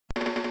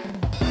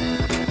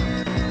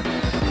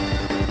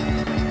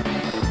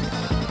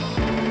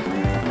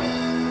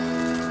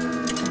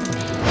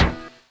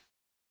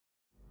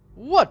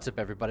What's up,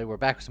 everybody? We're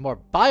back with some more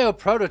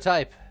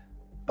Bioprototype.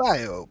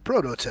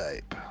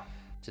 Bioprototype.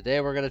 Today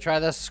we're going to try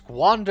the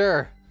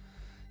Squander.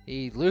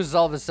 He loses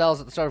all of his cells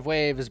at the start of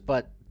waves,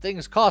 but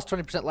things cost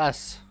 20%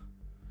 less.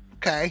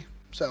 Okay,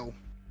 so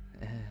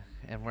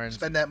And we're in,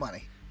 spend that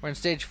money. we're in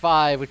stage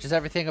 5, which is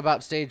everything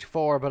about stage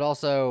 4, but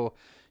also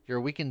you're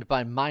weakened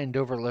by mind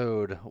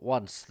overload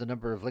once the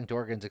number of linked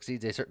organs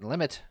exceeds a certain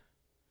limit.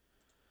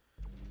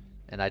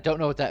 And I don't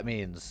know what that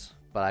means,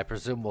 but I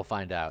presume we'll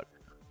find out.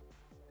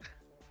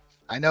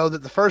 I know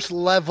that the first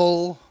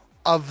level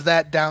of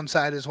that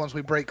downside is once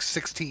we break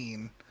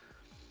 16.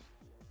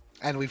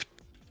 And we've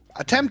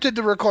attempted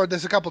to record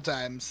this a couple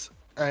times.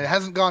 And it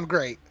hasn't gone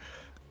great.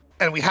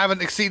 And we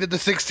haven't exceeded the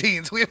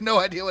 16, so we have no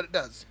idea what it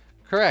does.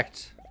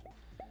 Correct.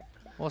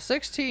 Well,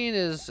 16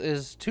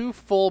 is 2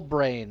 full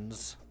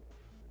brains,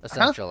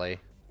 essentially.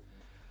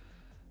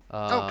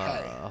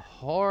 Okay.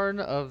 Horn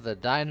of the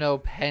Dino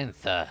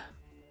Panther.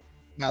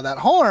 Now that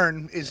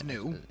horn is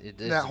new.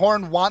 That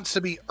horn wants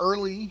to be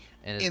early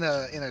and in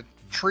a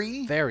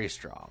tree. Very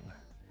strong.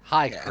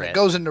 High Yeah, crit. and it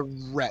goes into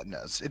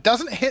retinas. It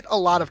doesn't hit a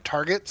lot of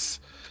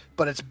targets,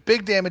 but it's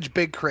big damage,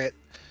 big crit.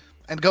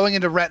 And going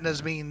into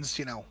retinas means,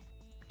 you know,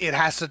 it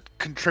has to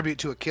contribute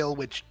to a kill,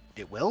 which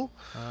it will.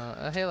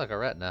 Hey, look, a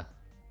retina.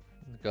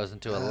 It goes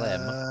into a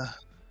limb.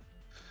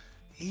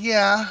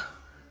 Yeah.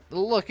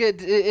 Look,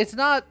 it's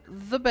not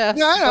the best.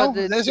 Yeah, I know.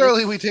 But This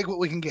early we take what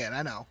we can get,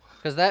 I know.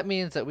 Because that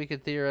means that we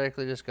could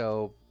theoretically just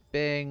go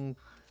bing,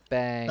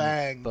 bang,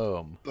 Bang.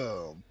 boom.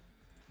 Boom.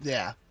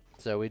 Yeah.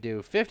 So we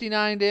do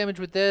 59 damage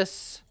with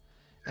this.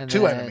 And 2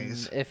 then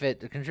enemies. If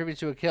it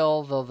contributes to a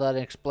kill, they'll then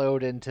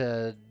explode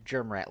into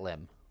Germ Rat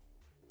Limb.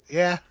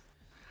 Yeah.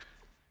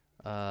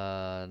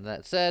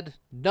 That said,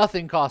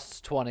 nothing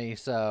costs 20,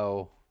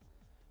 so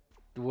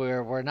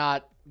we're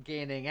not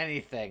gaining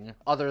anything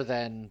other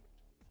than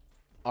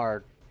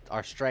our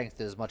strength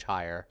is much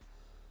higher.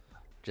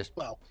 Just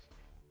Well,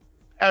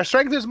 our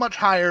strength is much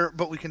higher,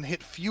 but we can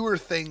hit fewer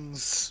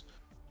things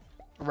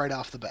right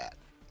off the bat.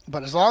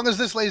 But as long as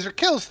this laser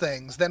kills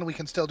things, then we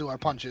can still do our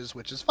punches,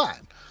 which is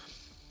fine.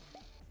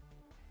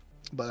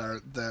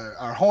 But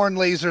our horn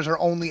lasers are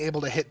only able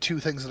to hit 2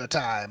 things at a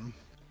time.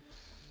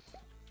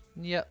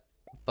 Yep.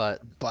 But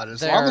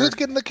as long as it's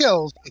getting the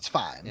kills, it's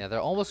fine. Yeah,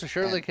 they'll almost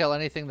assuredly kill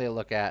anything they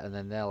look at, and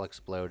then they'll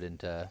explode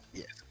into...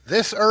 Yes.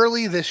 This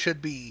early, this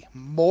should be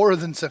more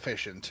than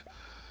sufficient.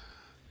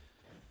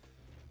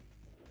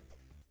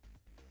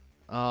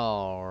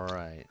 All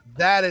right.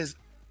 That is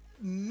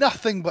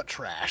nothing but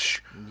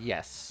trash.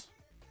 Yes.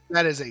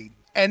 That is a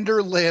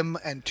ender limb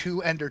and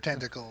 2 ender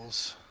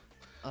tentacles.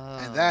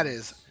 And that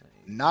is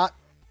not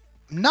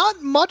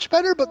much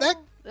better, but that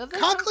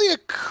Cochlea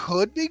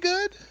could be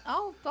good.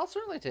 I'll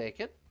certainly take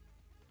it.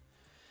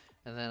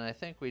 And then I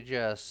think we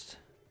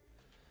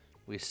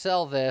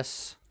sell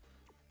this,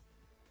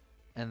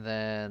 and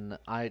then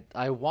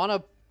I want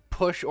to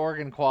push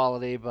organ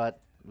quality, but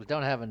we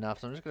don't have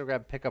enough, so I'm just gonna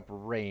grab pickup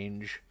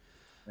range.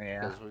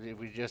 Yeah.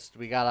 Because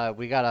we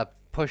gotta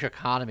push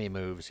economy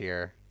moves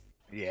here.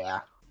 Yeah.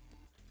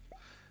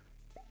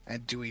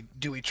 And do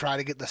we try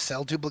to get the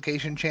cell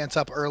duplication chance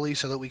up early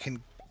so that we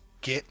can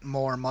get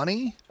more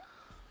money?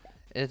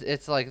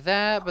 It's like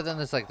that, but then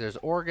there's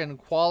organ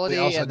quality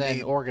and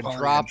then organ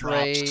drop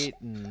rate,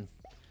 and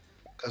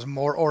because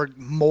more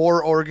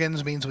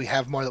organs means we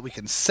have more that we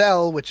can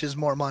sell, which is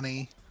more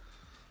money.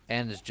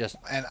 And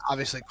and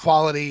obviously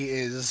quality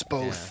is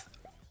both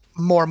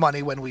more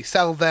money when we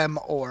sell them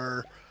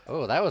or.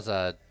 Oh, that was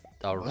was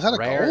that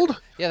rare... a gold?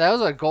 Yeah, that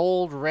was a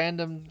gold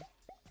random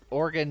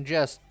organ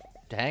just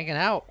hanging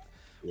out.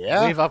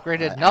 Yeah, we've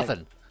upgraded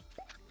nothing.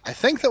 I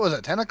think that was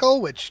a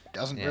tentacle, which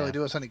doesn't really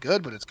do us any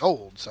good, but it's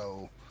gold,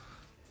 so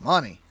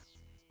money.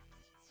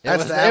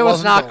 It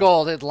was not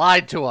gold. It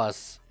lied to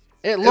us.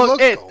 It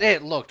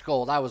looked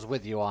gold. I was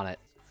with you on it.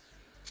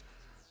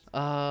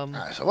 All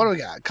right, so what do we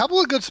got? A couple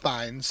of good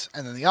spines,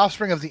 and then the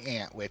offspring of the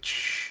ant,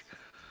 which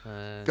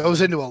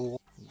goes into a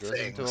lot of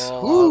things. A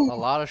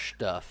lot of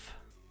stuff.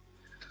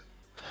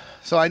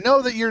 So I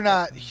know that you're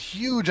not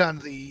huge on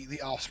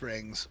the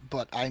offsprings,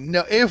 but I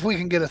know if we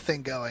can get a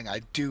thing going,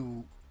 I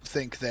do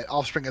think that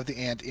offspring of the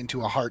ant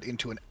into a heart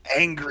into an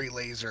angry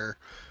laser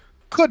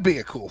could be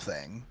a cool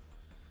thing.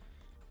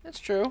 That's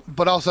true.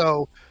 But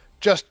also,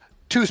 just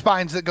 2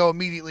 spines that go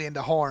immediately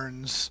into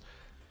horns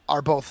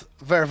are both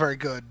very, very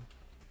good.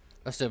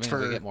 Assuming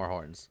we get more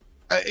horns.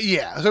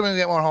 Yeah, assuming we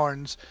get more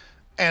horns,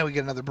 and we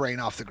get another brain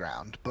off the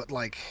ground. But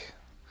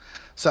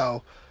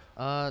so.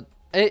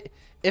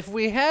 If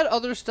we had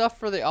other stuff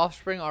for the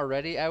offspring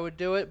already, I would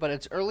do it, but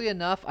it's early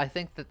enough. I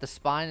think that the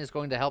spine is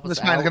going to help us out. The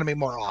spine is going to be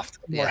more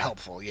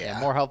helpful, yeah.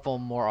 More helpful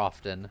more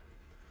often.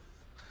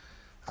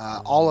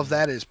 All of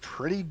that is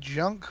pretty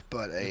junk,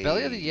 but the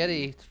Belly of the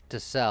Yeti to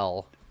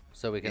sell,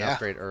 so we can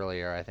upgrade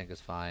earlier, I think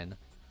is fine.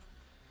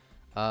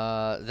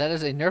 That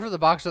is a Nerve of the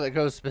Boxer that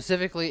goes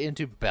specifically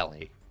into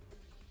belly.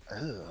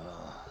 Ugh.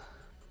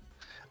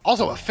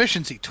 Also,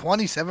 efficiency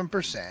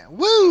 27%.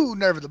 Woo!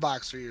 Nerve of the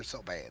Boxer, you're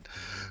so bad.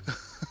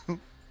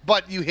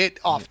 But you hit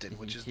often,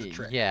 which is the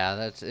trick.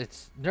 Yeah,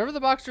 Nerve of the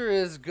Boxer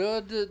is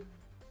good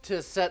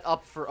to set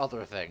up for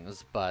other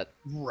things, but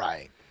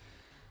Right.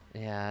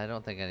 yeah, I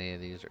don't think any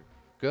of these are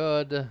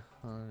good.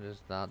 I'm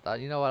just not.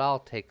 You know what? I'll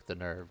take the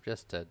nerve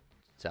just to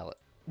sell it.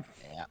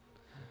 Yeah.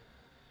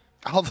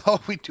 Although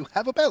we do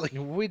have a belly.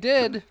 We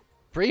did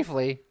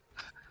briefly,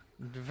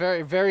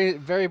 very, very,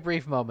 very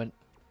brief moment.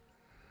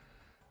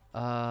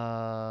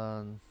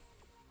 Let's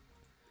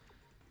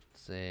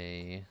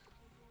see.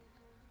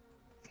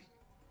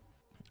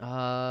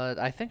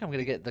 I think I'm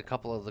gonna get the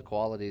couple of the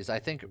qualities. I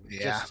think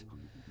just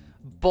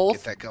both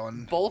Get that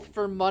going. both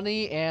for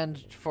money and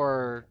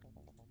for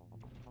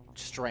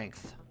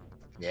strength.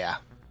 Yeah.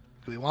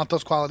 We want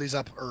those qualities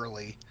up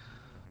early.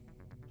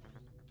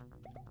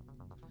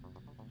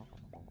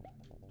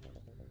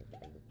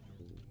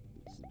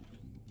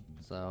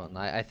 So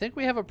I think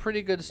we have a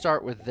pretty good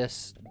start with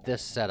this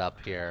setup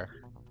here.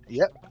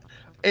 Yep.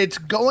 It's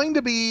going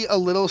to be a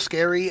little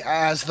scary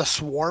as the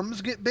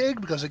swarms get big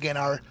because again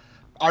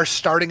our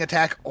starting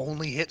attack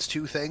only hits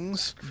 2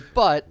 things.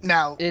 But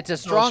now it's a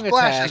strong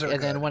attack, and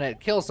good. then when it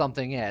kills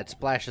something, yeah, it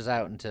splashes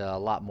out into a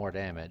lot more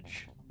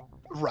damage.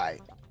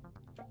 Right.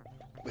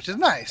 Which is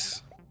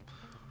nice.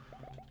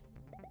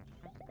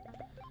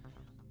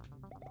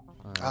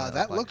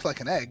 That looked like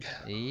an egg.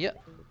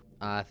 Yep.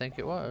 I think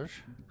it was.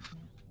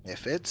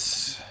 If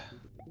it's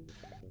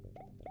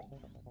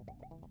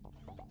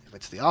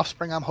the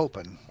offspring I'm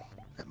hoping,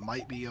 it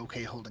might be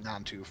okay holding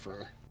on to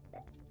for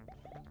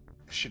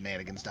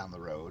shenanigans down the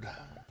road.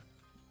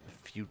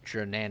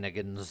 Future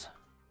nanigans.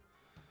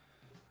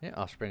 Yeah,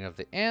 offspring of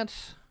the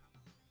ant.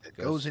 It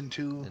goes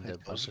into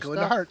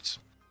stuff. hearts.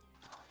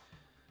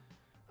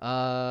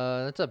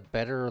 That's a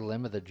better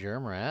limb of the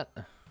germ rat.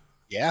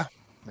 Yeah,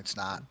 it's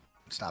not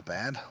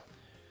bad.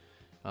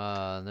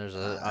 There's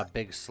a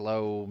big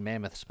slow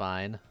mammoth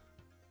spine.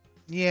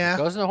 Yeah. It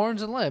goes into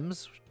horns and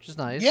limbs, which is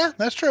nice. Yeah,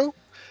 that's true.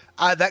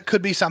 That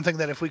could be something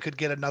that if we could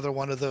get another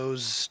one of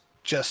those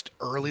just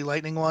early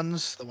lightning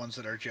ones, the ones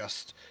that are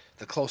just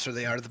the closer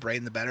they are to the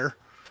brain, the better.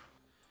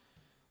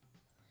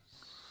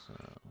 So,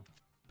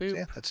 boop.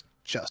 Yeah, that's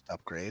just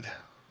upgrade.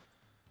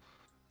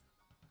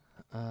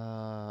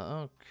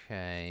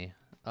 Okay.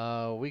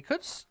 We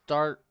could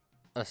start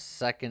a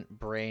second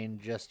brain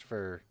just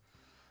for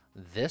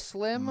this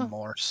limb.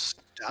 More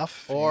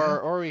stuff.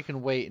 Or we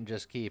can wait and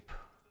just keep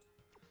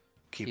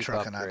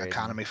trucking on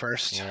economy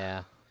first.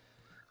 Yeah.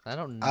 I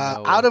don't know.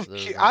 Out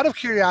of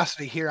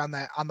curiosity here on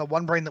the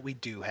one brain that we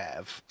do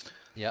have.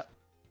 Yep.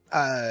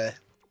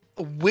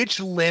 Which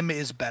limb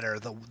is better,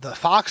 the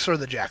fox or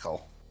the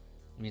jackal?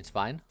 You mean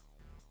spine?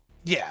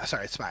 Yeah,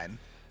 sorry, it's spine.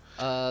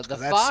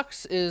 The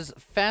fox is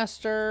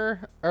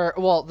faster,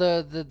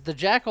 the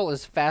jackal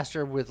is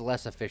faster with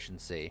less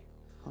efficiency.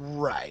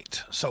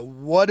 Right. So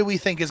what do we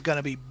think is going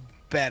to be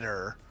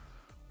better?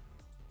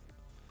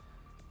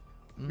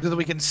 Because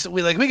we can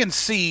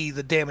see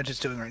the damage it's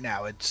doing right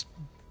now.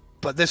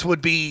 But this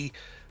would be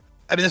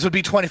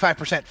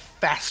 25%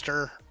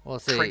 faster. We'll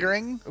see.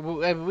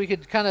 Triggering. We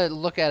could kind of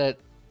look at it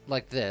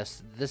like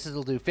this. This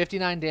will do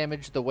 59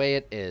 damage the way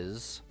it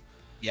is.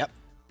 Yep.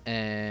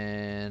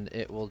 And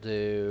it will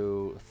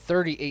do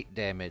 38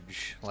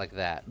 damage like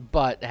that,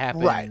 but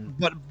happen right.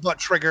 But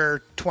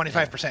trigger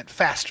 25%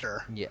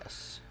 faster.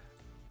 Yes.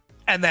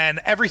 And then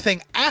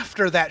everything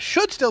after that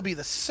should still be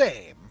the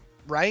same,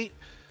 right?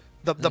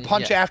 The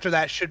punch after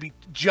that should be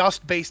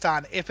just based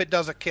on if it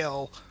does a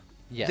kill,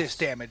 this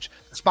damage.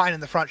 The spine in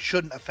the front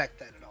shouldn't affect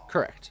that at all.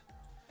 Correct.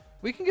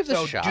 We can give this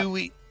a shot. Do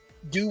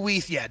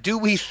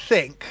we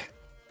think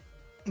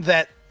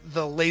that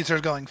the laser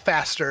going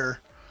faster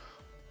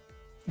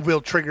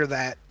will trigger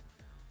that?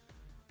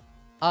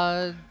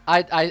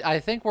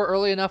 I think we're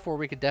early enough where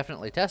we could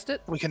definitely test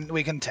it. We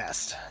can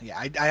test.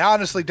 Yeah, I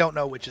honestly don't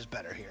know which is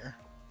better here.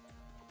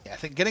 Yeah, I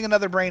think getting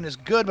another brain is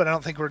good, but I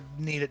don't think we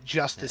need it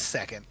just this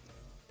second.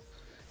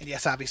 And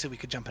yes, obviously we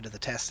could jump into the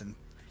test and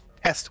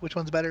test which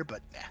one's better,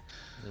 but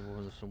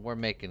we're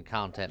making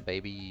content,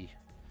 baby.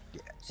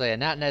 Yeah. So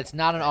yeah, it's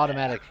not an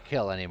automatic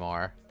kill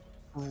anymore.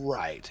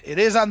 Right. It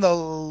is on the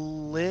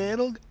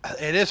little.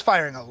 It is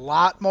firing a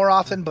lot more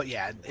often, but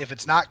yeah, if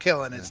it's not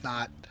killing, it's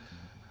not.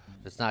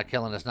 If it's not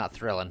killing, it's not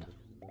thrilling.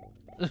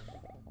 All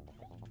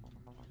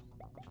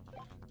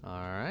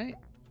right.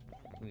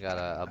 We got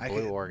a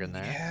blue organ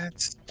there. Yeah,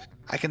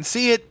 I can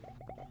see it.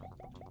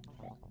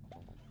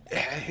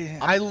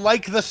 I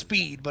like the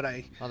speed, but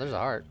Oh, there's a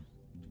heart.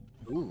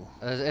 Ooh.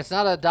 It's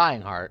not a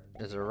dying heart.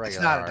 It's a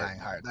regular heart. It's not a dying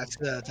heart. That's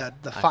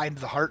the find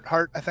the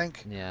heart, I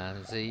think. Yeah,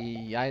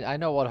 see, I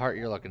know what heart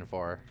you're looking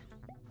for.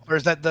 Or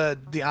is that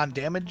the on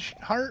damage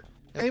heart,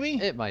 maybe?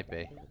 It might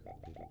be.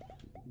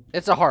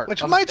 It's a heart.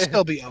 Which might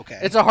still be okay.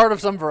 It's a heart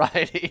of some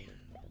variety.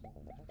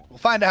 We'll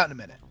find out in a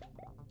minute.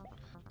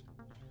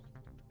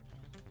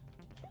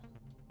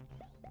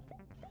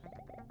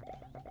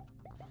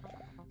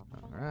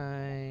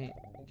 Alright.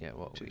 Get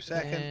what 2 we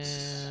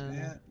seconds. can.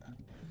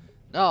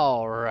 Yeah.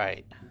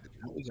 Alright.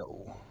 Here we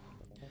go.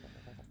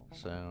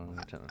 So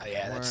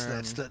yeah, that's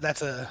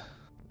a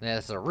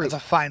that's a root. That's a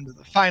find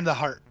the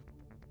heart.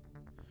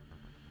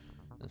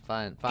 And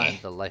find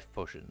the life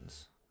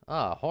potions.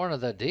 Ah, Horn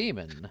of the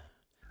Demon.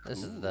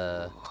 This is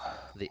the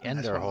Nice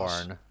Ender one of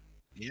those. horn.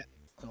 Yeah,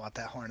 we want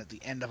that horn at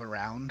the end of a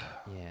round.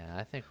 Yeah,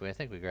 I think we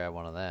grab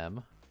one of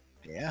them.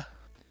 Yeah.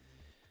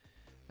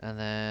 And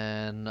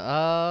then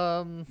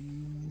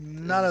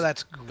None of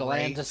that's great.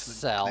 Gland to So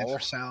sell. Gland for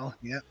sell.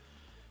 Yep.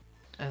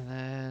 And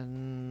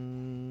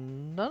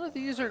then none of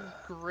these are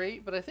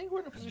great, but I think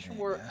we're in a position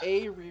where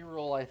a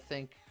reroll I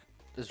think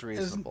is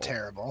reasonable. Isn't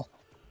terrible.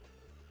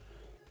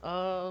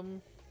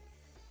 Nerve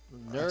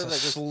It's a that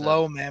goes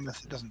slow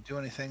mammoth that doesn't do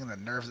anything, and the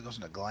nerve that goes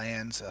into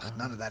glands.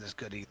 None of that is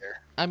good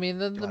either. I mean,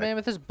 the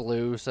mammoth is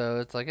blue, so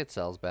it's like it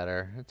sells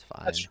better. It's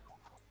fine. That's true.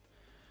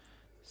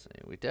 So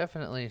we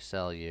definitely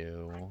sell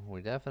you.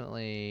 We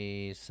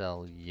definitely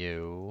sell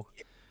you.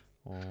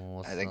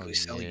 We'll I think we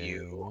sell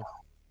you.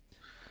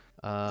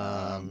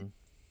 Um,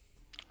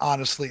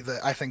 Honestly,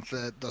 I think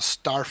the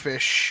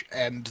starfish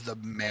and the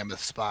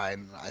mammoth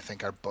spine, I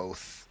think, are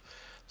both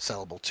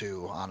sellable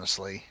too.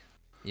 Honestly,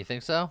 you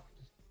think so?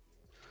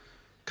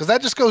 because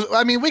that just goes.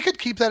 I mean, we could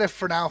keep that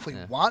for now if we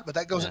Yeah. want, but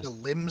that goes Yeah. into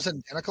limbs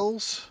and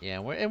tentacles. Yeah,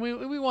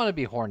 we want to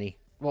be horny.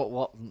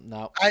 Well,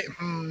 no.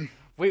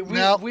 We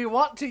no.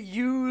 want to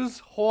use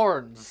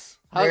horns.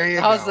 There you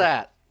how's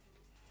go.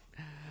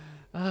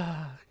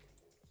 that?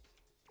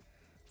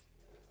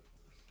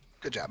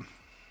 Good job.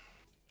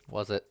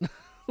 Was it?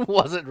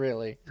 Was it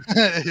really?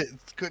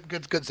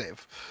 good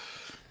save.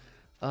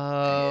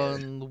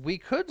 We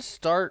could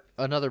start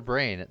another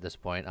brain at this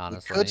point,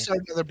 honestly. We could start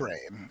another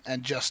brain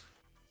and just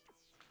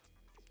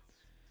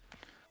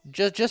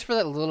for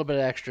that little bit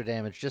of extra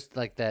damage, just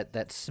like that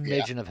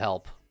smidgen of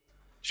help.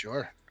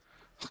 Sure.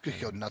 We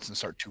could go nuts and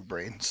start 2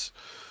 brains.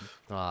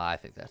 I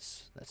think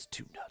that's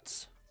too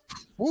nuts.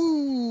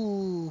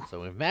 Woo!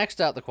 So we've maxed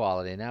out the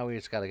quality. Now we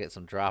just got to get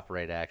some drop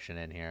rate action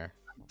in here.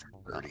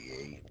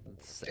 38.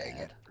 It's Dang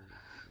sad. it.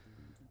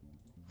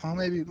 Well,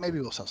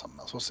 maybe we'll sell something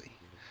else. We'll see.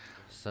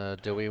 So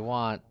do we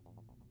want?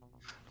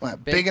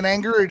 Want big and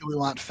angry, or do we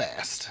want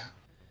fast?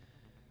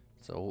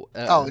 So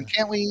and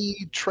can't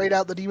we trade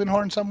out the demon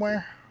horn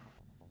somewhere?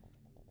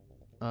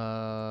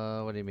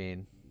 what do you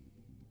mean?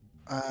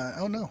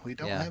 Oh no, we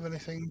don't have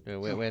anything.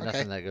 We have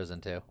nothing that goes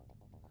into.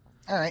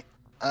 All right.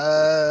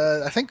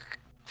 I think.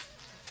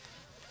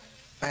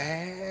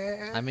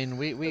 Fast. I mean,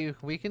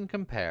 we can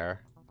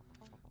compare.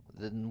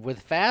 Then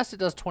with fast, it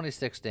does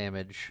 26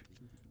 damage.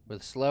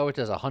 With slow, it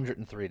does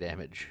 103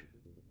 damage.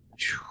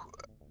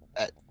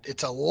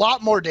 It's a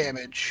lot more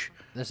damage.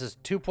 This is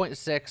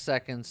 2.6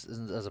 seconds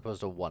as opposed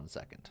to 1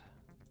 second.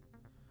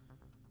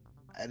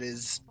 That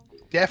is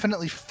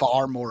definitely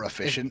far more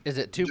efficient. Is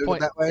it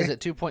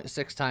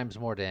 2.6 times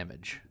more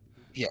damage?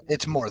 Yeah,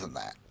 it's more than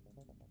that.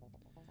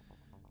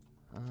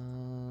 Yeah,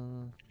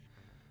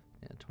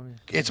 20.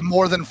 It's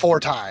more than 4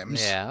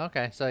 times. Yeah.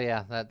 Okay. So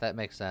yeah, that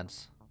makes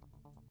sense.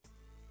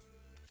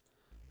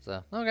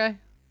 So okay.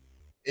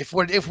 If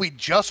we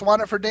just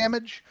want it for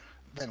damage,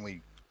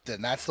 then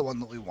that's the one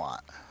that we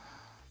want.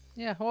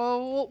 Yeah.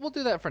 Well, we'll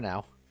do that for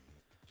now.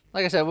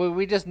 Like I said,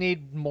 we just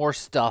need more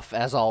stuff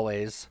as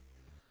always.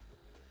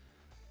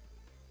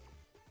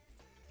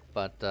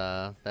 But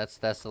that's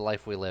the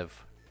life we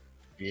live.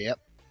 Yep.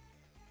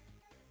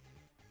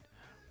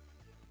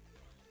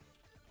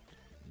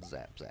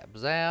 Zap, zap,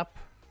 zap.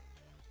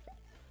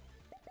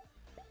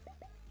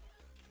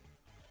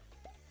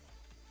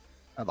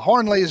 Now, the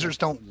horn lasers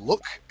don't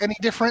look any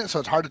different, so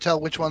it's hard to tell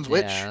which one's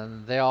which. Yeah,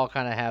 they all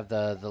kind of have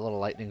the little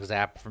lightning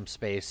zap from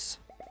space.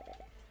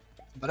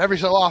 But every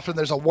so often,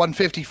 there's a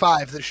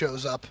 155 that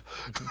shows up.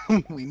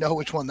 We know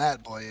which one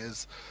that boy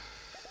is.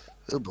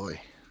 Oh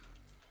boy.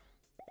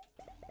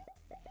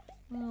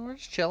 We're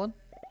just chilling.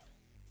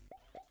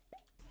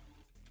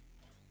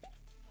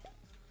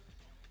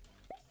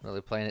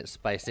 Really playing it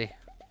spicy.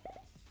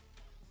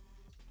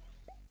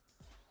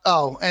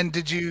 Oh, and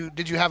did you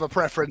have a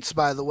preference,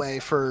 by the way,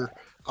 for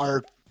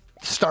our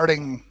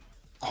starting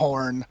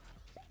horn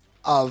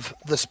of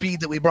the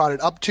speed that we brought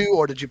it up to,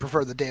 or did you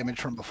prefer the damage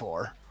from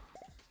before?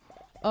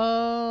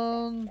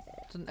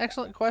 It's an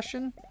excellent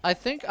question. I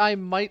think I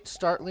might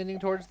start leaning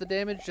towards the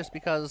damage just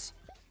because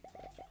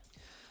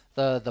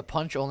the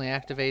punch only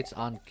activates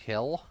on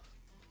kill.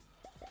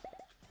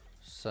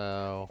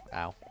 So,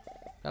 ow.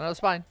 No, it's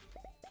fine.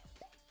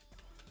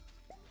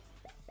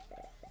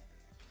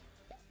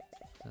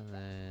 And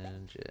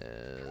then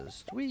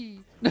just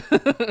wee.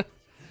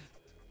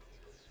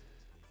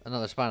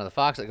 Another spine of the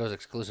fox that goes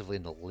exclusively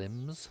into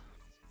limbs.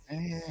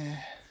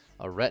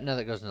 A retina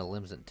that goes into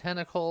limbs and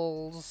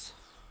tentacles.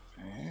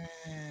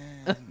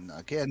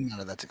 Again,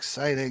 none of that's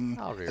exciting.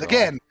 And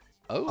again,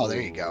 oh,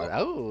 there you go.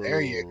 Oh,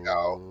 there you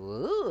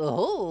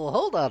go.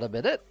 Hold on a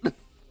minute.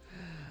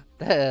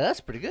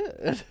 That's pretty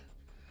good.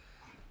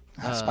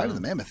 Spine of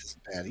the Mammoth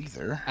isn't bad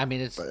either. I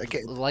mean, it's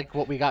like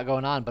what we got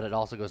going on, but it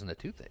also goes into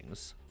 2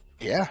 things.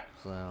 Yeah.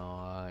 So,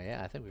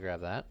 yeah, I think we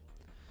grab that.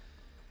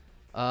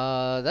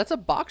 That's a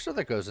boxer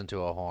that goes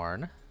into a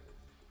horn.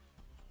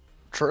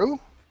 True.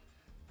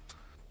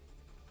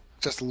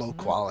 Just low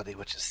quality,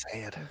 which is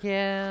sad.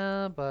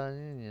 Yeah, but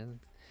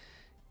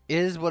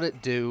is what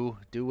it do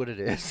what it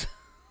is.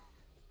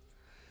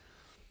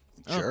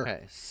 Sure.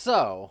 Okay,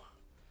 so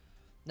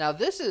Now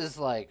this is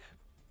like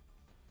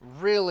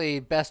really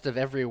best of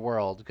every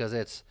world because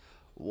it's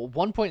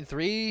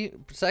 1.3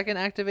 second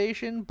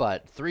activation,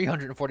 but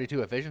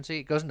 342 efficiency.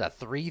 It goes into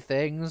 3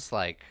 things.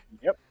 Like,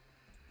 Yep.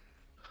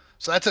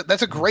 So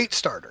that's a great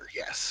starter.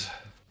 Yes.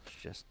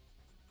 just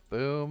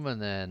boom,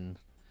 and then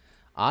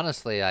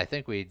honestly, I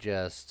think we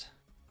just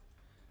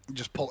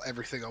pull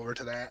everything over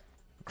to that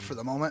for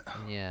the moment.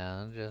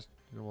 yeah, just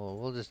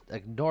we'll just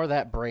ignore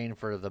that brain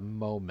for the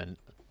moment.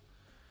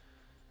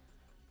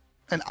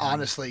 And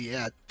honestly,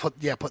 put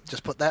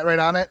that right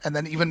on it, and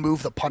then even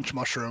move the punch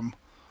mushroom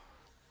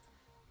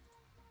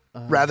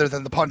rather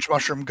than the punch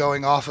mushroom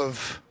going off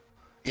of,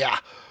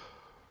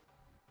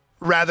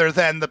 rather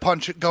than the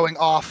punch going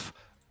off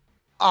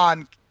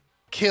on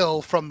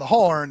kill from the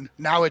horn.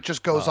 Now it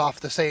just goes off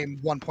the same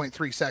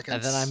 1.3 seconds.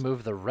 And then I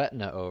move the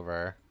retina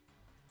over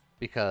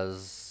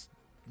because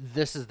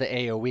this is the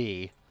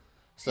AOE.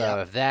 So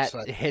if that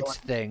hits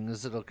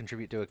things, it'll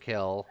contribute to a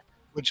kill.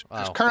 Which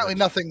there's currently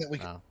nothing that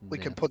we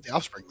can put the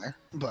offspring there,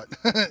 but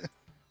the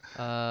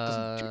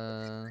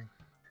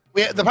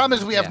problem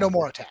is we have no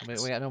more attacks.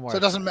 We got no more. So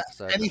it doesn't matter.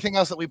 So anything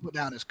else that we put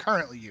down is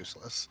currently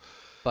useless.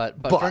 But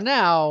for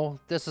now,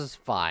 this is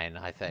fine.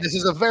 I think this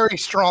is a very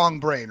strong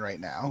brain right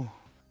now.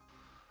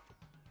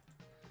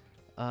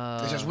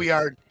 It's just we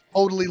are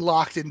totally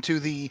locked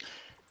into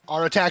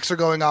our attacks are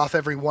going off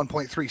every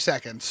 1.3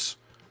 seconds.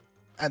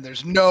 And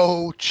there's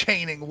no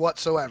chaining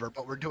whatsoever,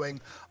 but we're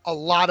doing a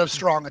lot of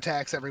strong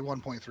attacks every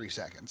 1.3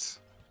 seconds.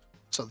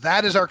 So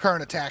that is our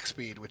current attack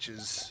speed, which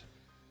is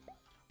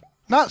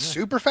not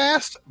super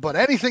fast, but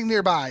anything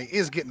nearby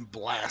is getting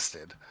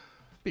blasted.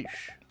 Beesh.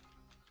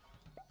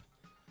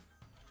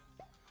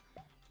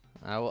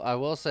 I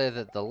will say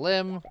that the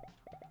limb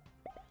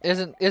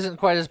isn't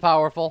quite as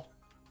powerful,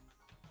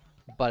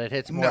 but it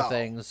hits more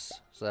things,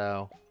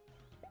 so...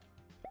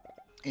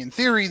 In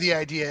theory, the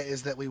idea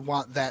is that we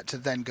want that to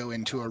then go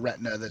into a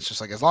retina that's just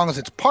like, as long as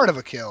it's part of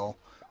a kill,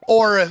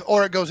 or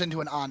it goes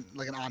into an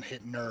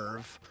on-hit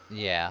nerve.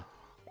 Yeah.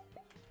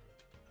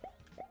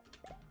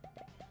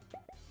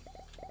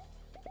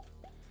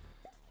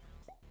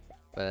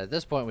 But at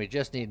this point, we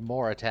just need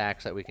more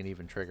attacks that we can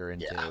even trigger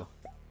into. Yeah.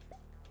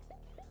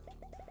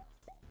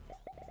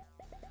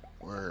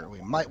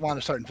 We might want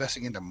to start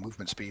investing into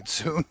movement speed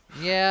soon.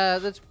 Yeah,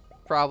 that's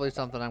probably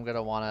something I'm going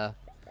to want to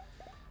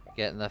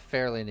get in the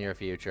fairly near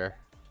future.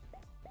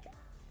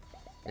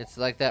 It's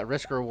like that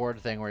risk reward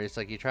thing where it's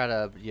like you try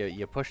to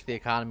you push the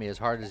economy as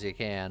hard as you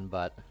can,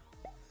 but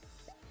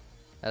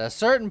at a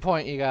certain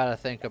point you gotta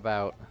think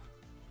about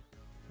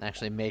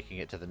actually making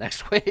it to the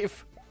next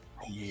wave.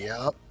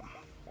 Yep.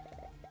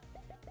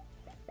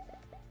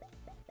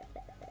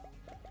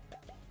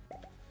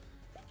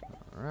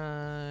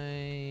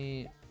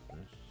 Alright.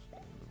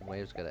 The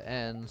wave's gotta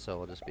end, so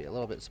we'll just be a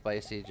little bit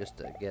spicy just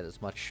to get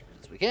as much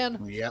as we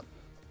can. Yep.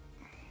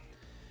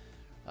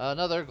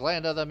 Another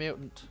Glanda the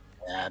Mutant.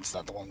 Yeah, it's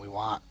not the one we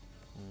want.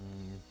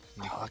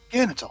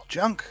 Again, it's all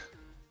junk.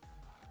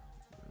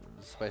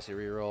 Spicy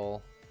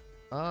reroll.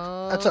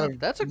 That's a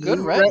good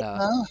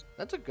retina.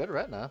 That's a good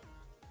retina.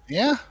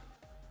 Yeah.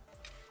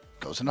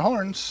 Goes into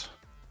horns.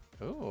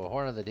 Ooh, a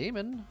Horn of the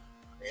Demon.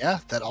 Yeah,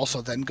 that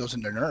also then goes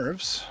into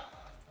nerves.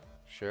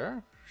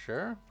 Sure.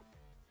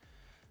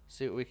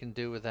 See what we can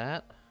do with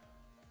that.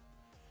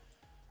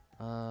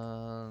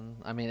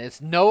 I mean,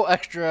 it's no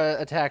extra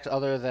attacks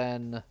other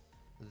than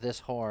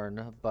this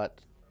horn, but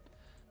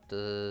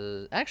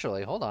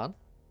actually, hold on.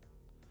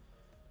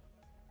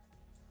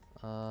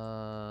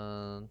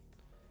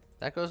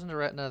 That goes into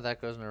retina, that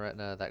goes into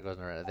retina, that goes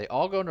into retina. They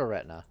all go into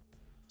retina.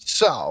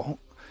 So,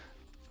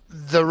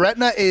 the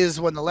retina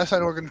is when the left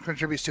side organ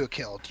contributes to a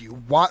kill. Do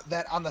you want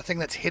that on the thing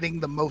that's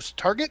hitting the most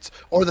targets,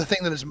 or the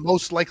thing that is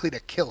most likely to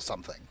kill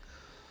something?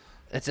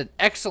 It's an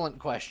excellent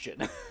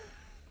question.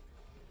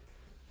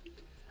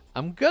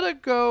 I'm gonna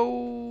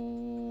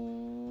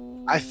go.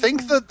 I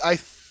think that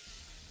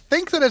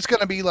it's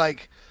gonna be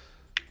like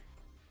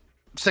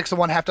 6 to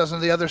 1, half dozen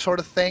of the other sort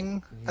of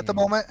thing at the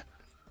moment.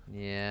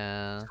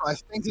 Yeah. So I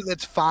think that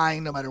it's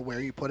fine no matter where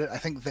you put it. I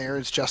think there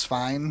is just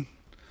fine,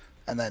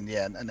 and then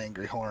an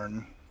angry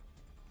horn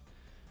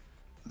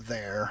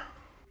there.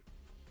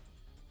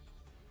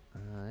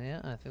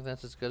 Yeah, I think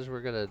that's as good as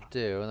we're gonna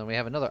do. And then we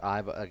have another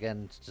eye, but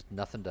again, it's just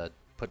nothing to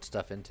put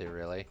stuff into,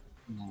 really.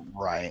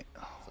 Right.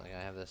 It's like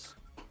I have this.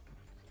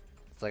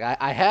 It's like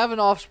I have an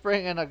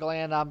offspring and a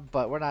gland,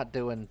 but we're not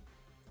doing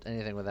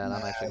anything with that.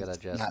 I'm actually gonna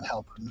just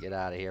get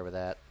out of here with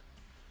that.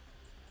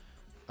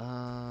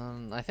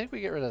 I think we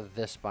get rid of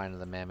this spine of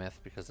the mammoth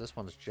because this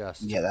one's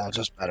just that was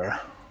just better.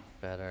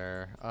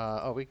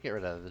 We can get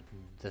rid of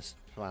this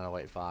spine of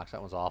white fox.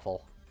 That one's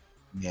awful.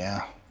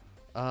 Yeah.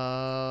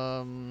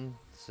 Let's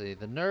see,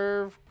 the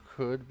nerve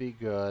could be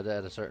good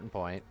at a certain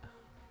point.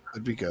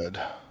 Could be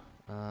good.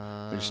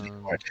 We just need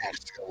more attacks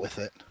to go with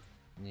it.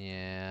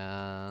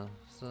 Yeah.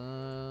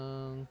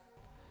 So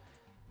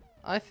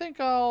I think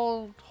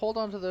I'll hold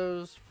on to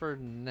those for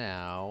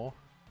now.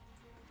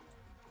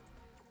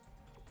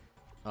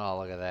 Oh,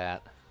 look at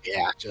that.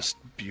 Yeah, just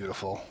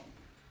beautiful.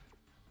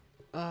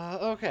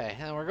 Okay,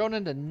 and we're going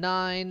into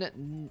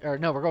 9, or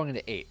no, we're going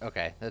into 8.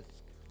 Okay,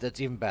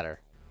 that's even better.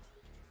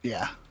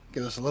 Yeah,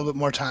 give us a little bit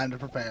more time to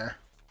prepare.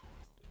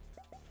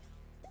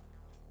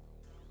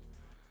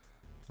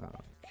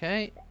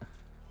 Okay.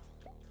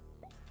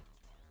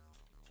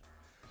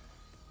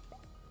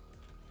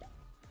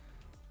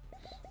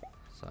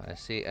 So I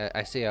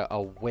see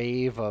a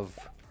wave of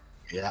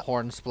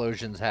horn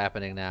explosions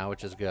happening now,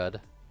 which is good.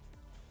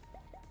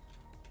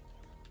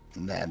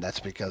 And that's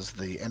because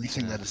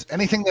anything that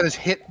is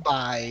hit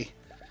by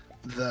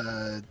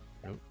the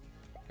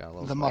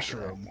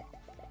mushroom,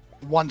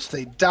 once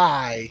they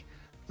die,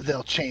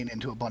 they'll chain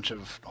into a bunch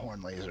of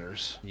horn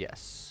lasers.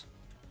 Yes.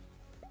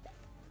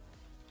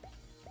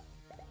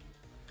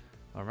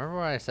 I remember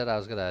when I said I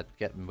was gonna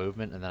get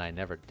movement and then I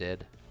never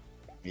did.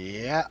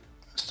 Yeah,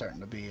 starting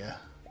to be a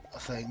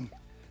thing.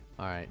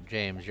 All right,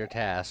 James, your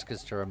task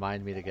is to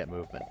remind me to get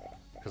movement,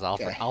 because I'll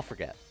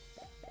forget.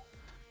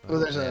 Well,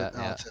 there's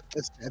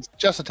it's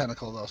just a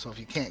tentacle though, so if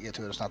you can't get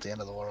to it, it's not the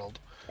end of the world.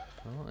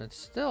 Well, it's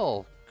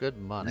still good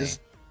money.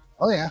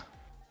 Oh yeah.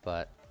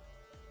 But,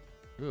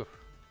 oof.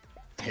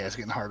 Yeah, it's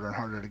getting harder and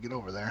harder to get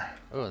over there.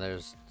 Oh,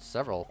 there's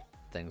several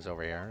things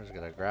over here. I'm just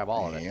gonna grab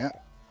all of it. Yeah.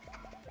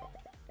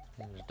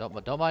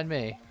 Don't mind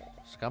me.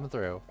 It's coming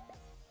through.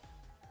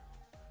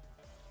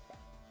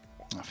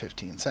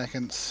 15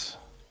 seconds.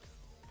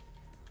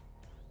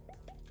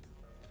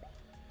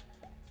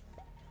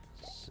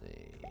 Let's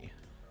see.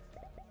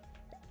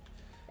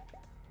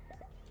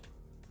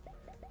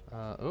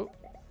 Oh,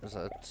 there's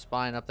a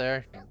spine up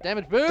there.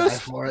 Damage boost!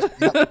 Dive for it.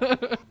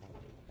 Yep.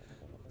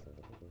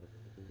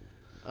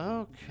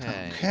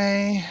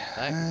 Okay.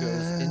 That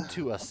goes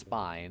into a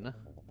spine.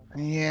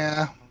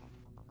 Yeah.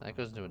 That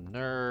goes into a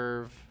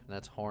nerve. And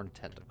that's horn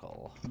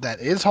tentacle. That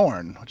is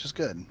horn, which is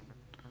good.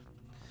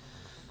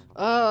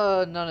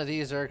 None of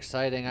these are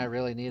exciting. I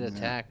really need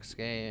attacks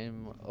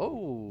game.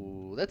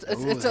 Oh, it's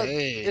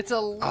a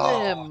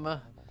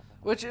limb,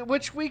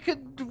 which we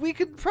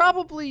could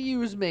probably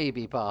use,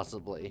 maybe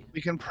possibly. We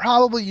can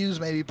probably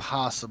use maybe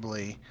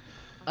possibly.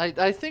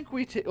 I think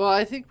we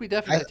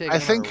definitely take it.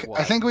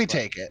 I think we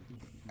take it.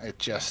 It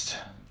just.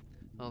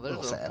 Oh,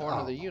 there's a horn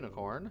of the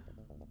unicorn.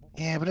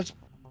 Yeah, but it's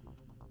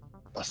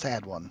a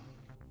sad one.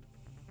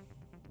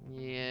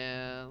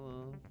 Yeah,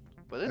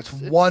 but it's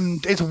one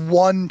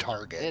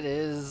target. It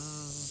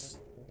is.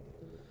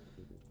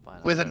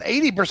 Fine, with an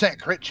 80%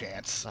 crit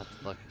chance.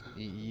 Look,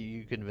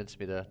 you convinced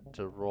me to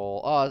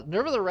roll.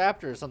 Nerve of the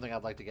Raptor is something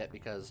I'd like to get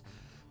because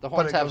the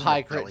horns have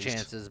high crit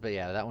chances. But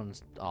yeah, that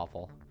one's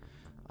awful.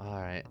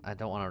 All right, I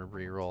don't want to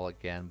re-roll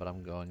again, but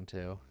I'm going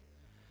to.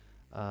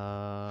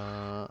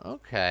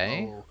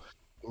 Okay.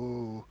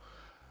 Ooh.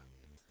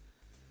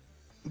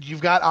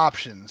 You've got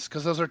options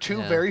because those are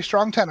two very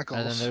strong tentacles.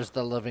 And then there's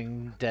the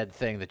living dead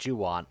thing that you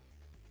want.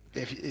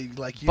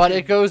 But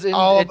it goes in.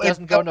 It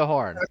doesn't go into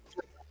horn.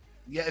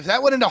 Yeah, if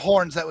that went into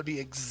horns, that would be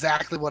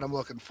exactly what I'm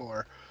looking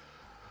for.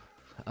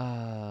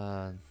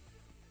 That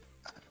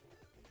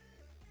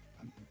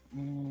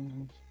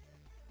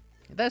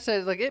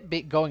said,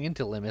 going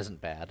into limb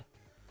isn't bad.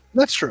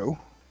 That's true.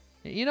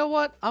 You know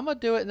what? I'm gonna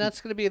do it, and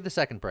that's gonna be the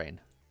second brain.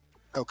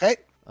 Okay.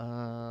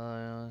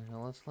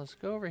 Let's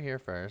go over here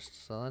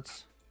first. So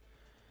let's.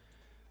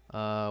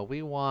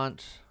 We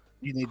want.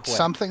 You need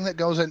something that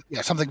goes in.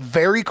 Yeah, something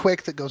very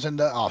quick that goes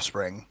into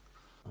offspring.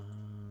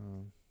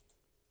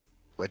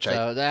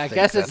 I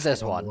guess it's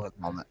this one.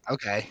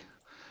 Okay.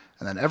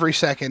 And then every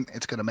second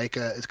it's gonna make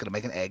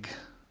an egg.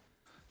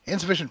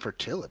 Insufficient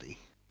fertility.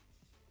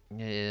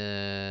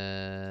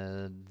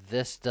 This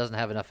doesn't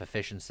have enough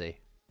efficiency.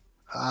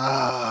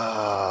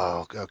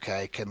 Oh,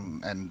 okay.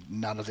 And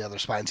none of the other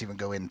spines even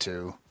go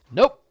into.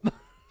 Nope.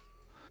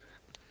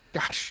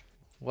 Gosh.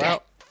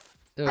 Well,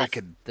 it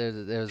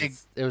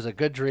was a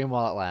good dream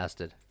while it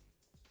lasted.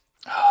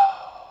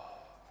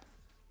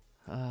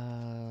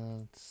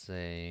 Let's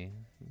see.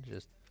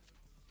 Just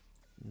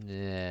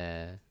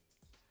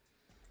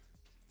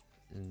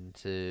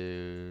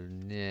into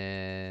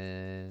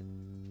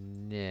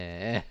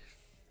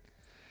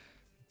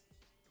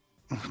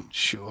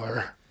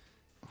Sure.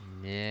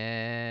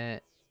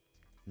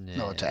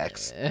 No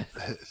attacks.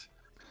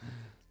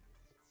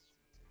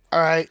 All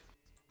right.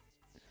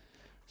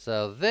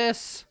 So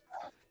this,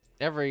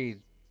 every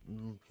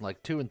 2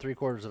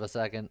 3/4 of a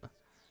second,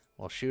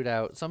 will shoot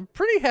out some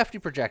pretty hefty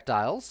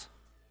projectiles.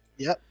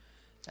 Yep.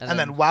 And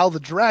then while the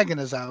dragon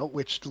is out,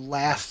 which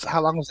lasts,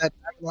 how long does that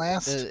dragon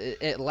last?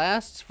 It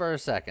lasts for a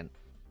second.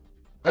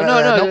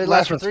 No, it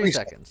lasts for 3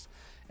 seconds.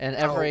 And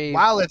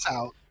while it's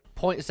out,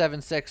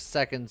 0.76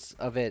 seconds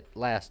of it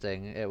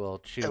lasting, it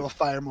will shoot. It will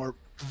fire more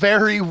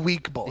very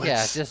weak bullets.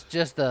 Yeah,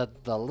 just the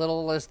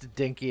littlest,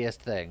 dinkiest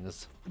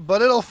things.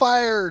 But it'll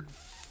fire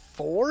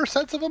 4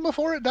 sets of them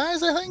before it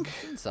dies, I think.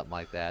 Something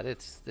like that.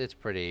 It's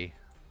pretty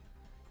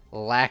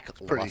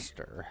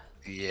lackluster.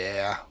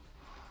 Yeah.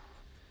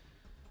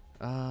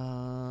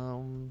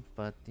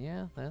 But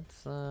yeah,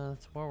 that's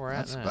where we're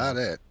at now. That's about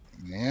it.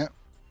 Yeah.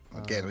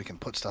 Again, we can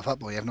put stuff up,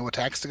 but we have no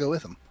attacks to go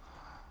with them.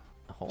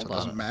 It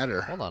doesn't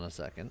matter. Hold on a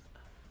second.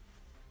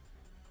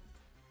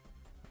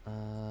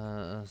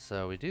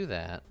 So we do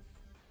that.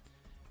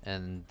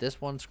 And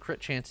this one's crit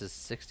chance is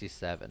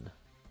 67.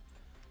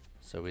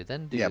 So we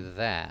then do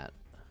that.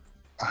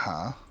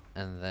 Uh-huh.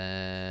 And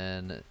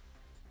then...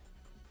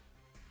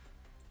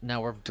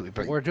 Now we're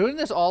we're doing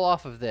this all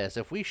off of this.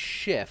 If we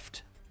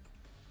shift...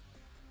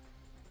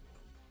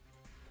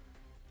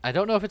 I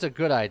don't know if it's a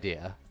good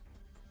idea.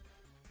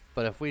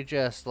 But if we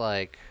just,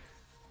 like...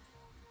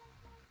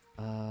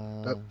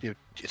 you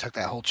took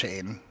that whole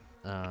chain.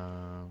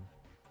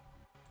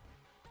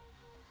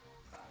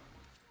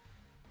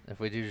 If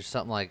we do just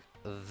something like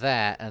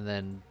that, and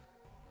then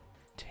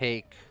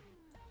take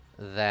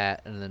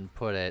that, and then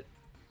put it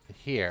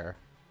here.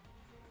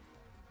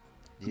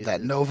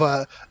 That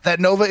Nova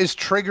is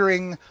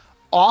triggering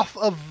off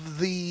of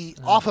the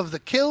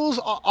kills,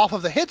 off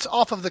of the hits,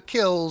 off of the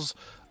kills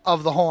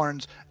of the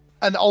horns,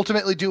 and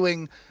ultimately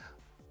doing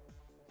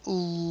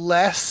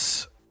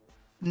less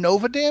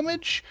Nova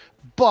damage.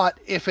 But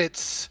if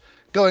it's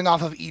going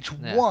off of each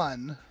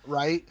one,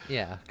 right?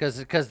 Yeah,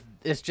 because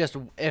it's just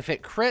if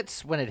it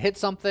crits when it hits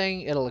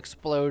something, it'll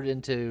explode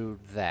into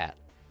that.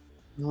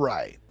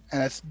 Right,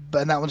 and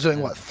that one's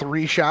doing what,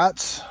 3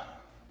 shots?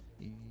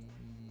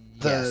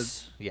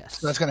 Yes.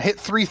 So that's going to hit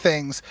 3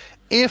 things.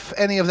 If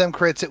any of them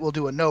crits, it will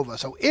do a Nova.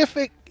 So if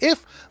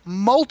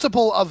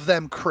multiple of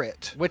them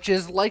crit, which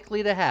is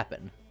likely to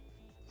happen,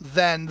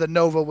 then the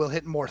Nova will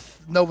hit more.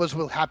 Novas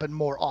will happen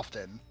more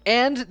often.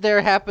 And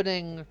they're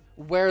happening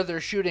where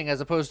they're shooting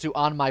as opposed to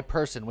on my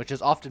person, which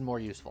is often more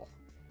useful.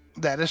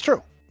 That is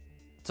true.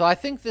 So I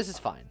think this is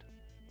fine.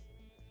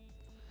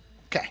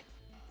 Okay.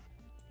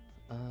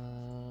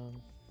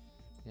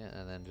 Yeah,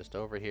 and then just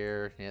over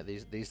here, yeah,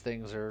 these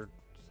things are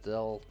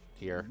still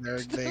here.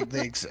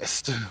 They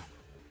exist.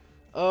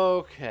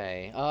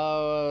 Okay.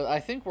 I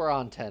think we're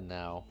on 10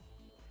 now.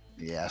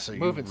 Yeah, so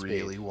Movement you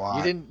really speed.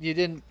 want... You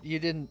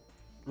didn't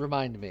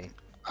remind me.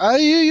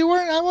 You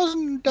weren't. I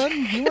wasn't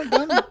done. You weren't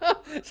done.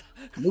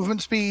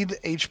 Movement speed,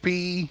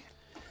 HP.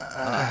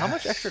 How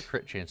much extra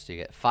crit chance do you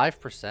get?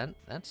 5%?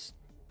 That's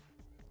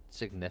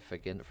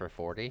significant for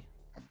 40.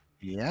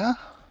 Yeah.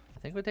 I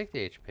think we take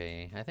the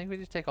HP. I think we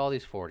just take all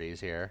these 40s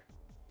here.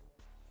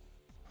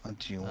 What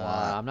do you want?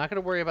 I'm not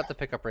going to worry about the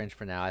pickup range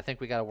for now. I think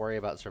we got to worry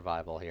about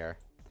survival here.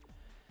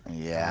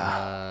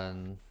 Yeah.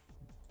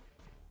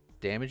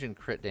 Damage and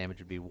crit damage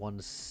would be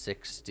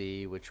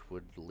 160, which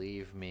would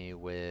leave me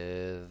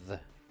with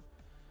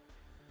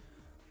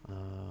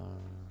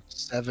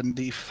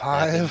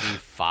 75.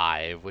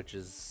 75, which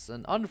is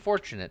an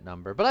unfortunate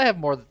number, but I have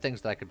more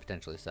things that I could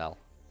potentially sell.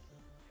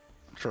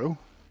 True.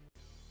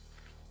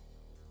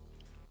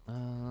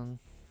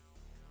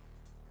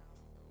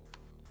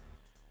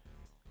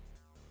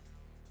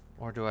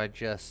 Or do I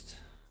just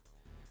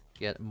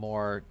get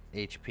more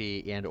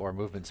HP and or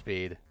movement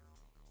speed?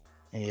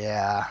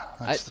 Yeah,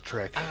 that's the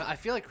trick. I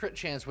feel like crit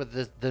chance with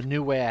the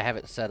new way I have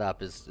it set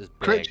up is big.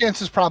 Crit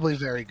chance is probably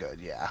very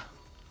good, yeah.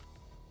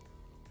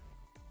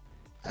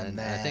 And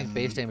then, I think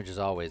base damage is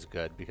always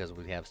good because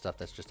we have stuff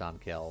that's just on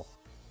kill.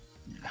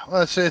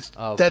 Well,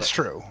 that's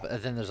true.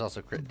 But then there's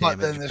also crit damage.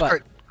 But then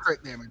there's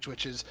crit damage,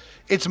 which is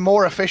it's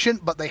more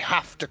efficient, but they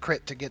have to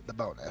crit to get the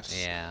bonus.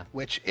 Yeah.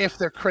 Which, if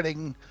they're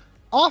critting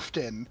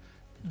often,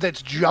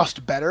 that's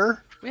just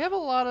better. We have a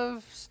lot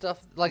of stuff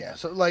like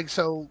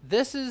so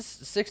this is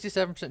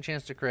 67%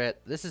 chance to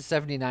crit. This is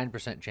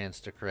 79% chance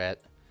to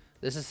crit.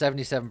 This is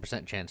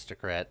 77% chance to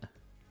crit.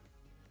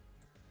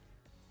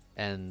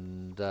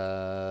 And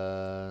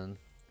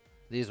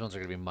these ones are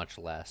going to be much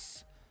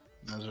less.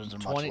 Those ones are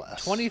much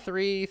less.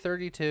 23,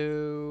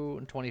 32,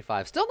 and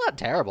 25. Still not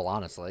terrible,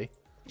 honestly.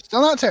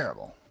 Still not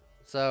terrible.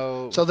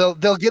 So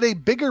they'll get a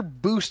bigger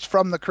boost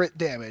from the crit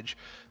damage,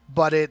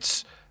 but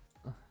it's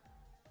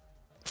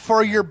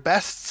for your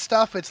best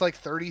stuff, it's like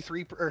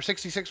 33 or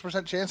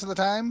 66% chance of the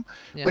time,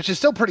 which is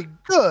still pretty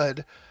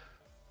good.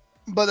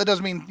 But that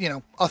doesn't mean,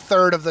 a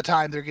third of the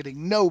time they're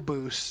getting no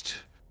boost.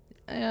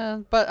 Yeah,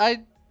 but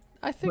I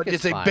think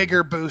it's fine. A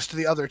bigger boost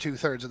the other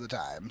 2/3 of the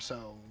time.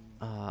 So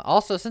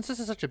also, since this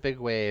is such a big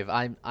wave,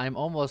 I'm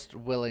almost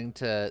willing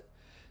to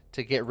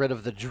get rid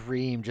of the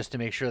dream just to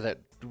make sure that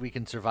we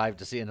can survive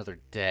to see another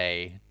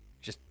day.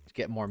 Just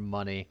get more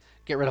money.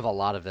 Get rid of a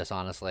lot of this,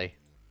 honestly.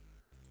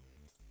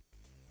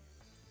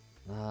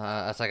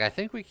 It's like I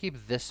think we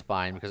keep this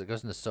spine because it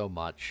goes into so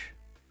much.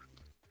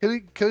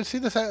 Could we see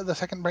the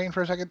second brain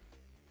for a second?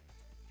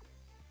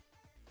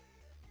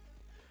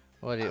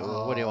 What do you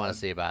want to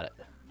see about it?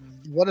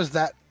 What is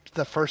that?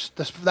 That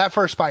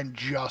first spine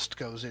just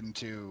goes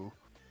into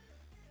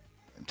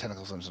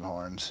tentacles, limbs, and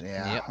horns.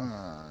 Yeah.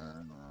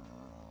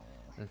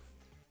 Yep.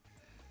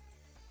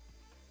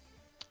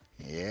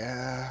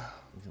 Yeah.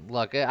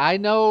 Look, I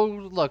know.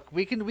 Look,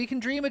 we can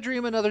dream a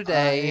dream another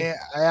day.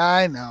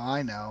 I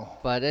know.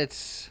 But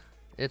it's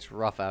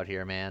rough out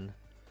here, man.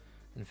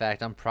 In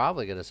fact, I'm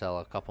probably gonna sell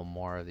a couple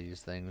more of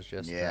these things.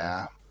 I'm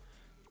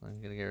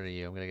gonna get rid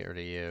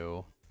of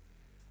you.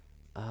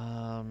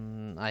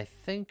 I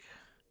think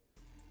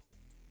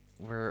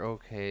we're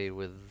okay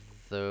with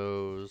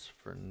those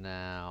for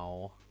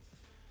now.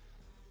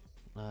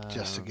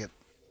 Just to get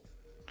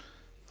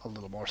a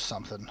little more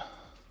something.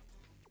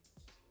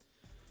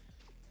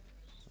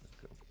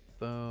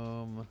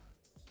 Boom.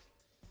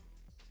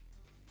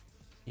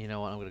 You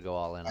know what? I'm gonna go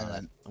all in And on it.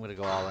 then- I'm gonna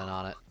go all in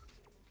on it.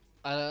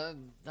 I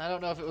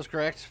don't know if it was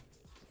correct.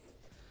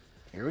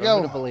 Here we I'm go.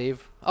 gonna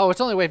believe. Oh, it's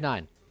only wave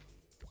 9.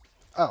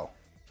 Oh,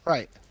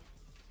 right.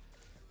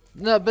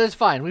 No, but it's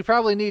fine. We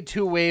probably need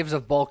 2 waves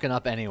of bulking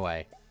up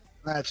anyway.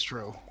 That's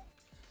true.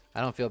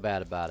 I don't feel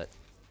bad about it.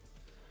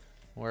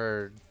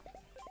 We're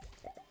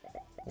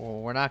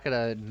not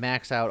gonna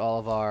max out all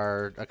of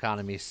our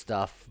economy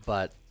stuff,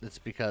 but it's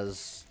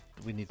because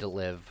we need to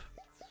live.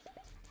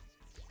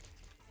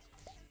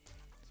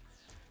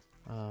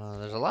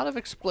 There's a lot of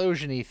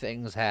explosion-y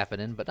things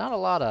happening, but not a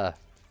lot of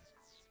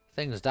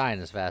things dying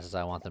as fast as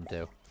I want them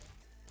to.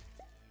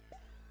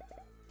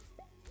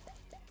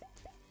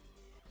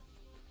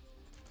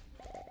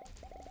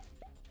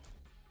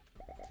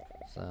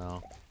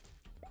 So,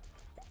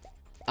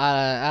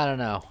 I don't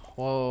know.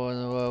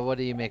 Whoa, what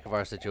do you make of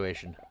our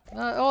situation?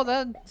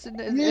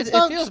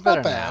 It feels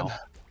better now.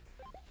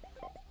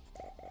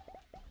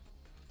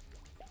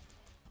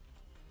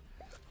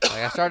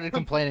 Like, I started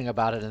complaining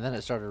about it, and then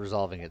it started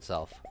resolving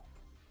itself.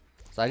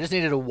 So I just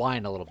needed to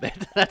whine a little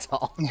bit. That's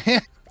all.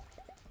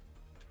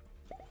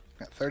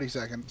 Got 30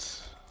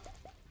 seconds.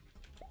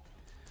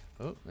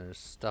 Oh, there's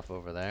stuff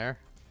over there.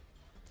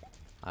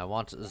 I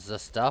want the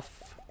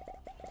stuff.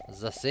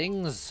 The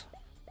things.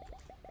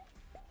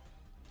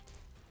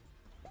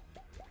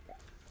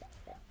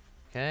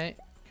 Okay,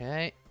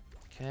 okay,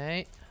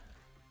 okay.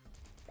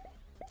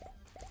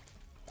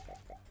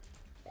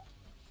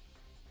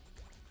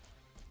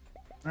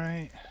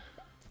 Right.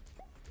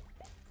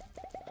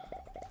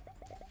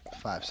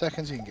 5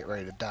 seconds. You can get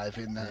ready to dive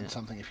in on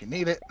something if you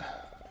need it.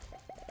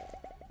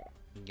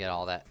 Get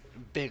all that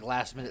big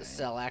last minute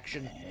sell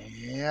action.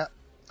 Yeah.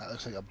 That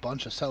looks like a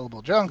bunch of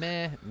sellable junk.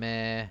 Meh,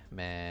 meh,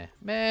 meh,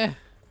 meh.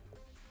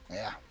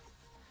 Yeah.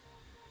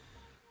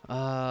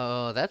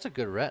 Oh, that's a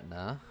good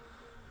retina.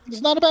 It's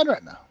not a bad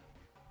retina.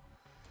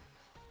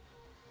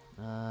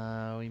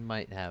 We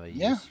might have a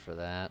Yeah. use for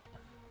that.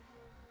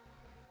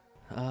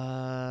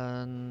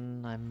 I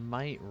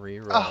might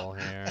reroll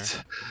here. It's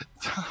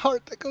a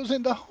heart that goes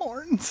into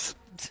horns.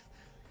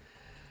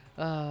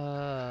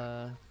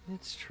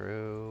 It's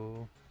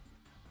true.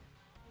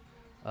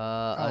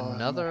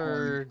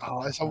 Another.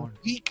 Oh, it's a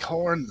weak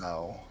horn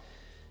though.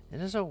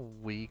 It is a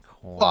weak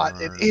horn.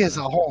 But it is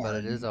a horn. But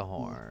it is a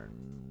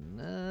horn.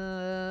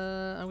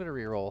 I'm gonna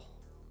reroll.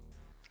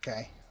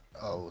 Okay.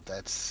 Oh,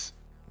 that's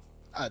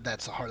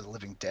the heart of the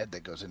living dead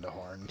that goes into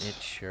horns. It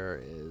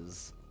sure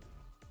is.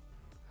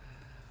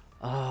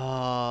 Oh,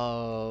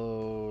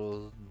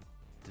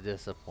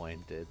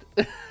 disappointed.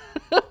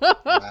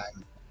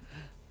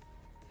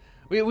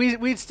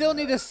 We'd still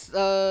need a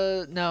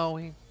no.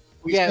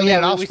 We still need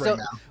an offspring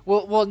now.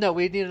 Well, no,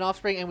 we need an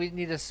offspring, and we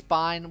need a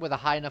spine with a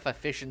high enough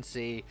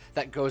efficiency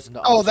that goes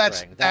into Oh,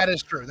 offspring. that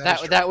is true.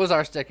 That was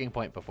our sticking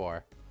point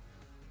before.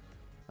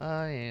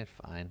 Yeah,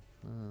 fine.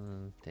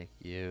 Take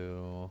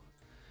you,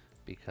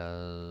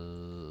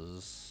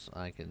 because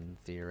I can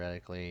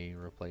theoretically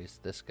replace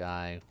this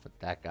guy with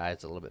that guy.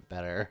 It's a little bit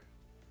better.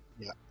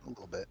 Yeah, a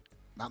little bit.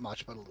 Not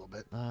much, but a little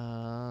bit.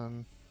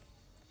 Well,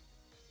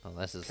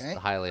 this is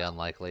highly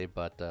unlikely,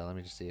 but let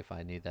me just see if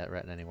I need that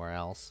retina anywhere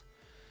else.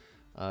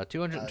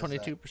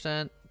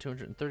 222%,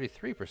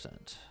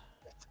 233%.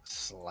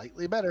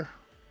 Slightly better.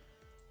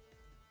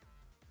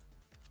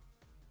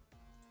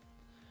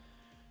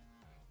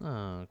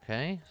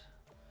 Okay.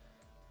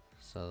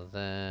 So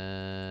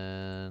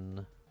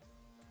then...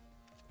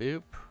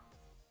 Boop.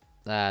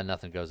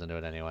 Nothing goes into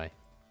it anyway.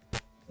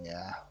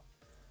 Yeah.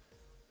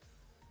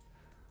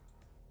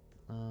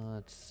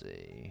 Let's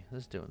see.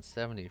 This is doing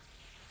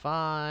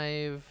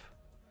 75.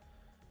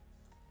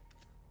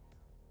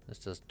 This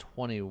does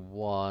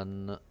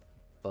 21,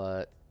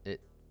 but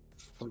it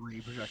 3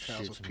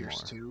 projectiles with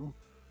Pierce 2.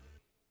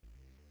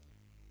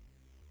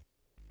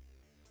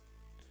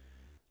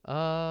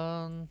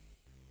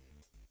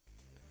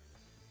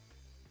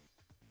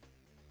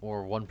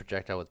 Or 1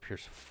 projectile with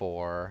Pierce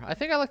 4. I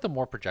think I like the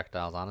more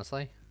projectiles,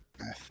 honestly.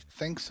 I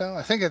think so.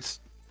 I think it's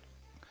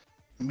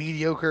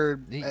mediocre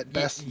at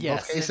best in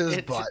both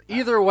cases, but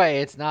either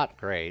way, it's not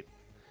great.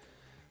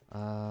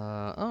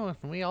 Oh,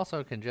 we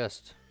also can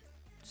just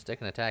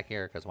stick an attack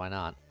here, because why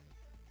not?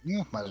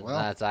 Yeah, might as well.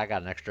 I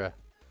got an extra.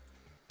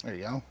 There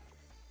you go.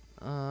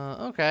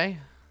 Okay.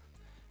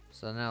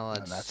 So now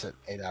let's... And that's it.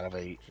 8 out of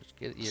 8. Just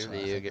get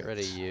rid of you, get rid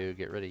of you,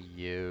 get rid of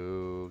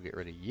you, get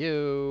rid of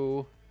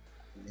you.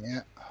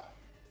 Yeah.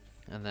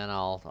 And then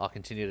I'll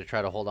continue to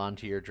try to hold on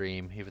to your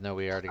dream, even though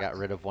we already got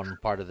rid of one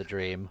part of the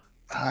dream.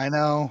 I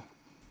know.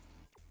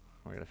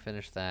 We're going to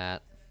finish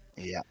that.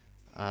 Yeah.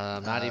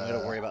 I'm not even going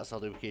to worry about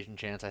cell duplication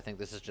chance. I think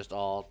this is just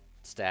all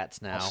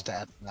stats now. All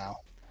stats now.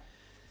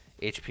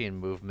 HP and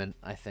movement,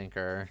 I think,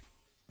 are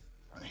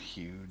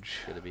huge.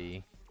 Going to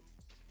be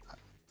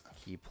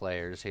key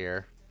players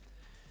here.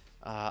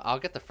 I'll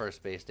get the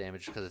first base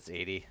damage because it's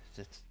 80.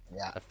 It's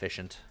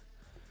efficient.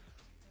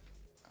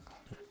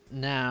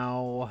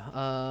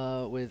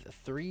 now, with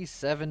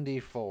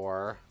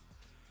 374,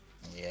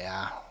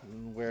 Yeah.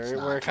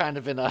 we're kind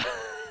of in a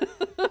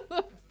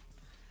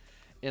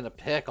in a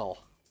pickle.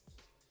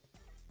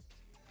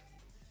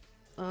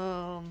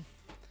 You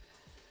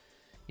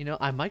know,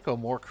 I might go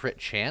more crit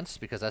chance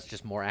because that's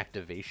just more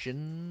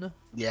activation.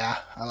 Yeah,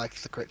 I like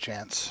the crit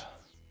chance.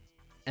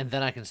 And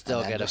then I can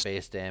still get a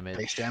base damage.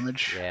 Base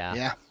damage? Yeah.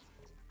 Yeah.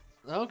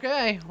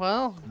 Okay,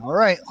 well. All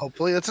right,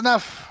 hopefully that's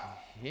enough.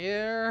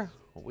 Here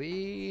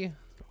we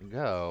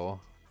go.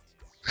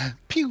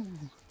 Pew!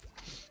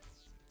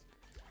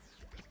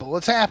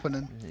 Bullets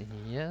happening.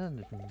 Yeah,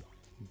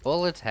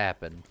 bullets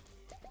happen.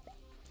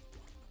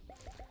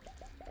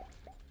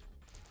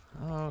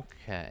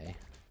 Okay.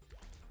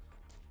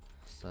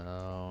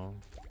 So,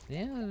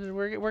 yeah,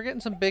 we're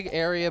getting some big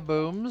area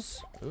booms.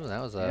 Ooh,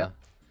 that was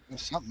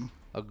something.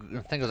 I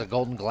think it was a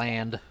golden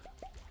gland,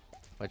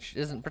 which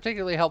isn't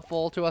particularly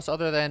helpful to us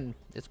other than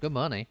it's good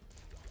money.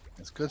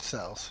 It's good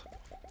cells.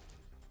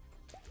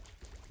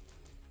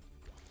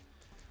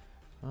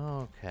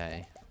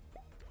 Okay.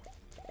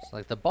 It's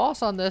like the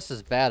boss on this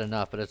is bad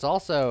enough, but it's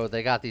also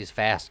they got these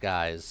fast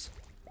guys.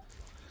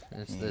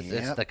 It's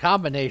the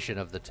combination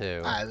of the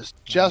two. I was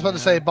just about to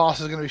say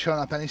boss is going to be showing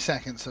up any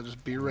second, so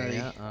just be ready.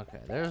 Yeah, okay,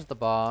 there's the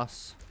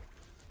boss.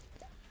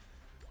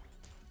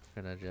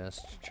 Gonna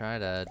just try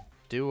to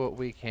do what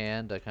we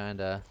can to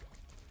kind of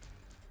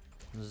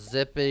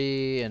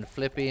zippy and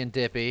flippy and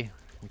dippy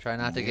and try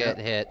not to get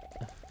hit.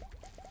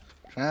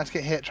 Try not to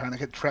get hit, trying to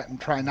get trapped, and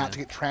try not to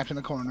get trapped in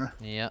the corner.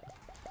 Yep.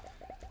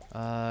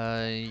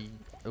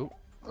 Oop.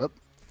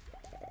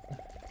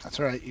 That's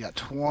right. You got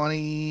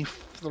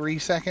 23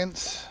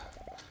 seconds.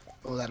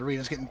 Oh, that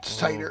arena's getting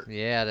tighter.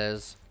 Yeah, it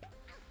is.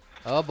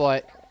 Oh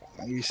boy.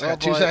 You got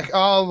 2 seconds.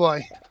 Oh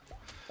boy.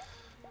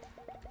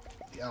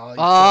 Oh,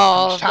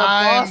 the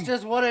boss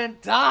just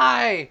wouldn't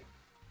die.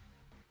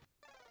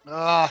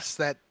 Oh, it's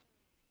that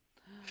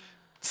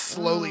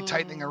slowly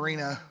tightening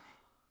arena.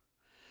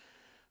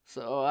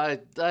 So I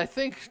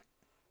think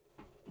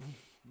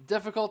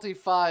difficulty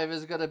 5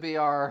 is gonna be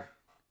our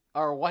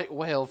white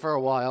whale for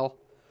a while.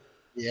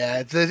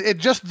 Yeah, it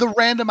just the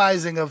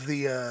randomizing of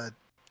the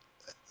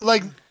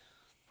like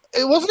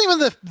it wasn't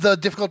even the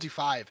difficulty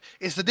 5.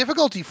 It's the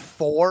difficulty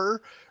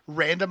 4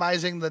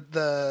 randomizing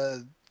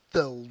the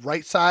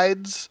right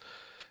sides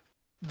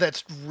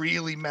that's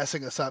really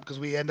messing us up because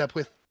we end up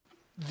with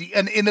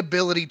an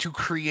inability to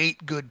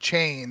create good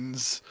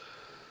chains.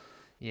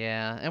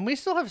 Yeah, and we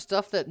still have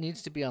stuff that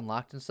needs to be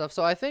unlocked and stuff.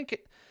 So I think,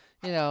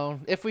 you know,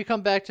 if we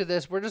come back to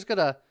this, we're just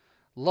gonna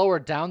lower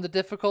down the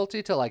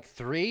difficulty to like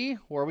 3,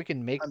 where we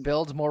can make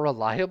builds more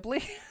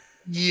reliably.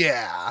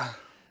 Yeah.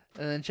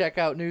 And then check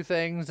out new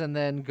things and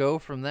then go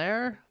from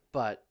there.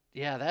 But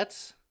yeah,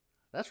 that's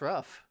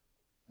rough.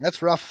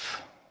 That's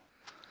rough.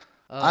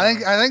 I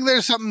think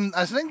there's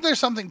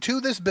something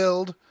to this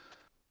build.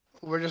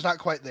 We're just not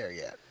quite there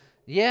yet.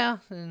 Yeah,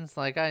 and it's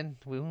like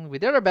we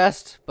did our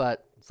best,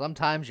 but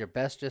sometimes your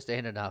best just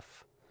ain't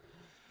enough.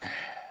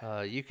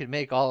 You can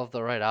make all of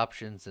the right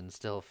options and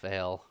still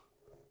fail.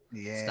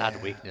 Yeah. It's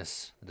not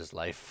weakness. It is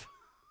life.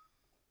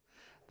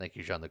 Thank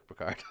you, Jean-Luc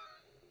Picard.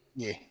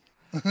 Yeah.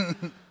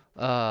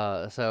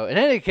 So in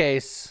any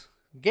case,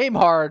 game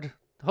hard.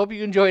 Hope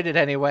you enjoyed it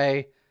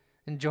anyway.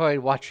 Enjoyed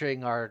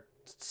watching our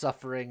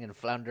suffering and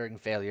floundering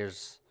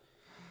failures.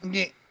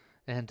 Yeah.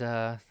 And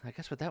I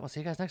guess with that, we'll see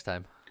you guys next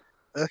time.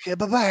 Okay,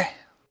 bye-bye.